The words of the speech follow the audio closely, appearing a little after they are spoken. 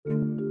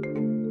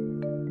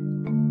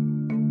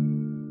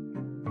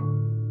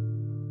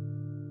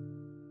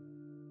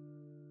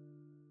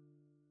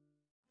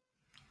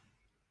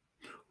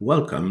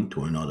Welcome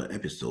to another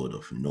episode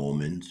of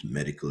Norman's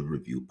Medical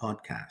Review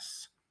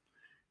Podcast.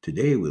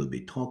 Today we'll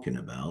be talking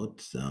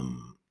about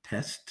some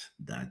tests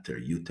that are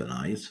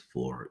utilized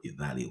for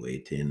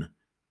evaluating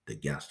the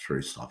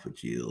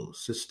gastroesophageal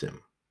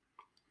system.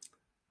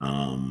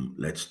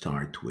 Let's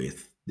start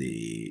with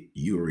the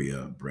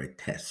urea breath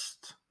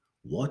test.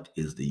 What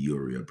is the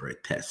urea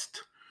breath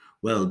test?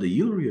 Well, the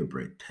urea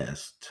breath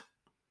test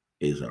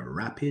is a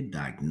rapid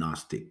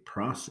diagnostic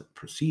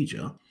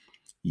procedure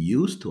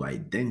used to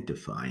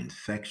identify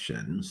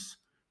infections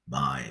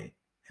by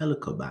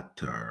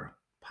Helicobacter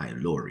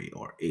pylori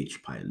or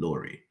H.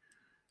 pylori.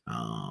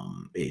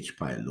 H.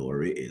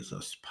 pylori is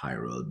a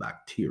spiral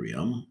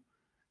bacterium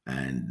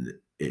and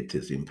it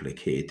is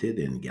implicated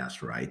in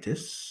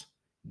gastritis,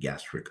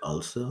 gastric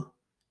ulcer,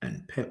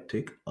 and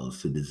peptic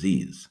ulcer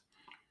disease.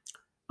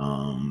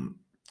 Um,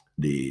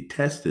 the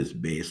test is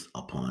based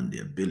upon the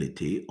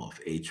ability of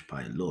H.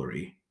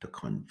 pylori to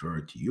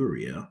convert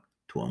urea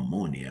to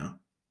ammonia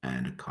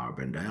and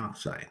carbon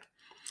dioxide.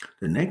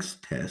 The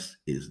next test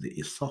is the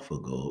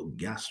esophageal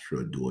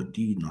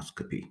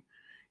gastroduodenoscopy,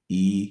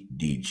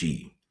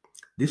 EDG.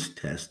 This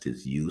test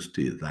is used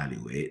to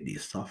evaluate the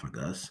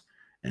esophagus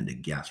and the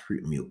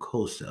gastric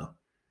mucosa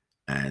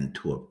and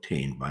to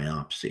obtain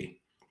biopsy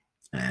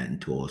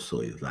and to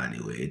also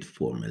evaluate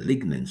for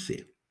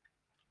malignancy.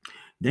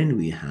 Then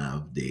we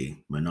have the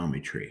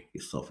manometry,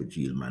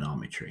 esophageal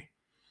manometry.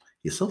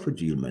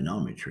 Esophageal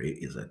manometry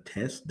is a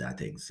test that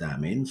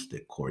examines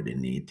the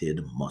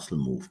coordinated muscle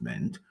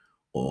movement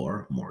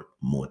or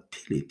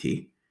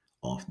motility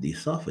of the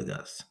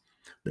esophagus.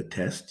 The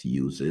test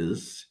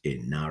uses a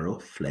narrow,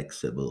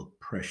 flexible,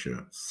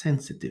 pressure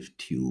sensitive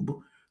tube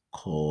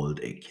called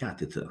a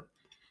catheter.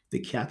 The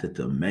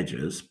catheter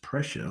measures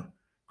pressure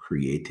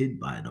created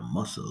by the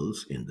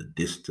muscles in the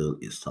distal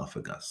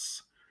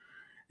esophagus.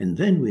 And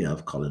then we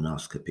have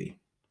colonoscopy.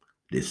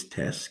 This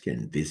test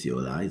can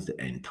visualize the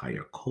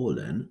entire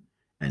colon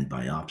and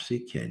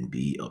biopsy can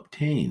be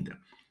obtained.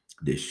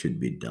 This should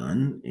be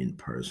done in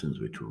persons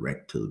with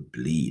rectal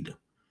bleed.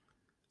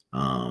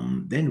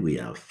 Then we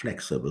have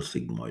flexible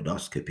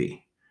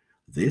sigmoidoscopy.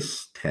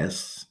 This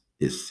test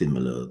is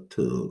similar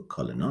to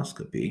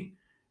colonoscopy,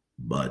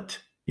 but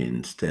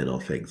instead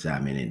of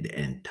examining the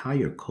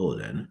entire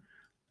colon,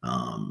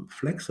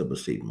 flexible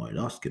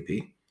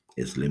sigmoidoscopy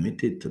is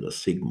limited to the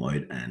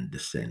sigmoid and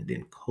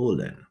descending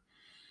colon.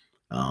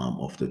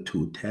 Of the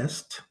two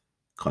tests,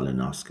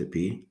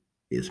 colonoscopy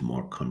is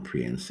more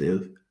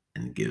comprehensive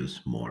and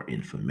gives more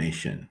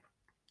information.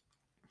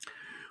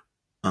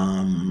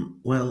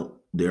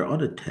 There are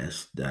other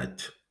tests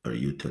that are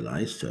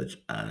utilized, such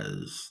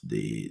as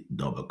the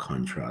double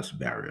contrast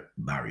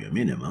barium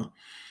minima,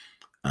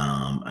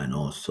 and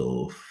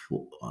also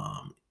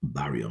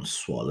barium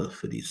swallow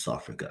for the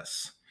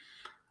esophagus.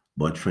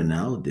 But for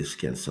now, this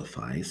can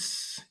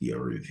suffice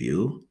your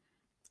review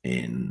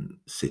in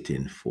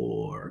sitting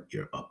for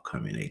your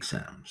upcoming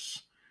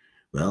exams.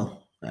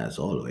 Well, as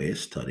always,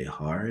 study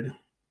hard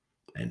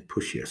and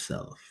push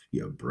yourself.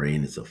 Your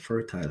brain is a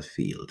fertile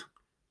field.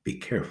 Be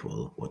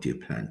careful what you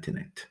plant in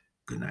it.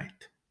 Good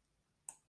night.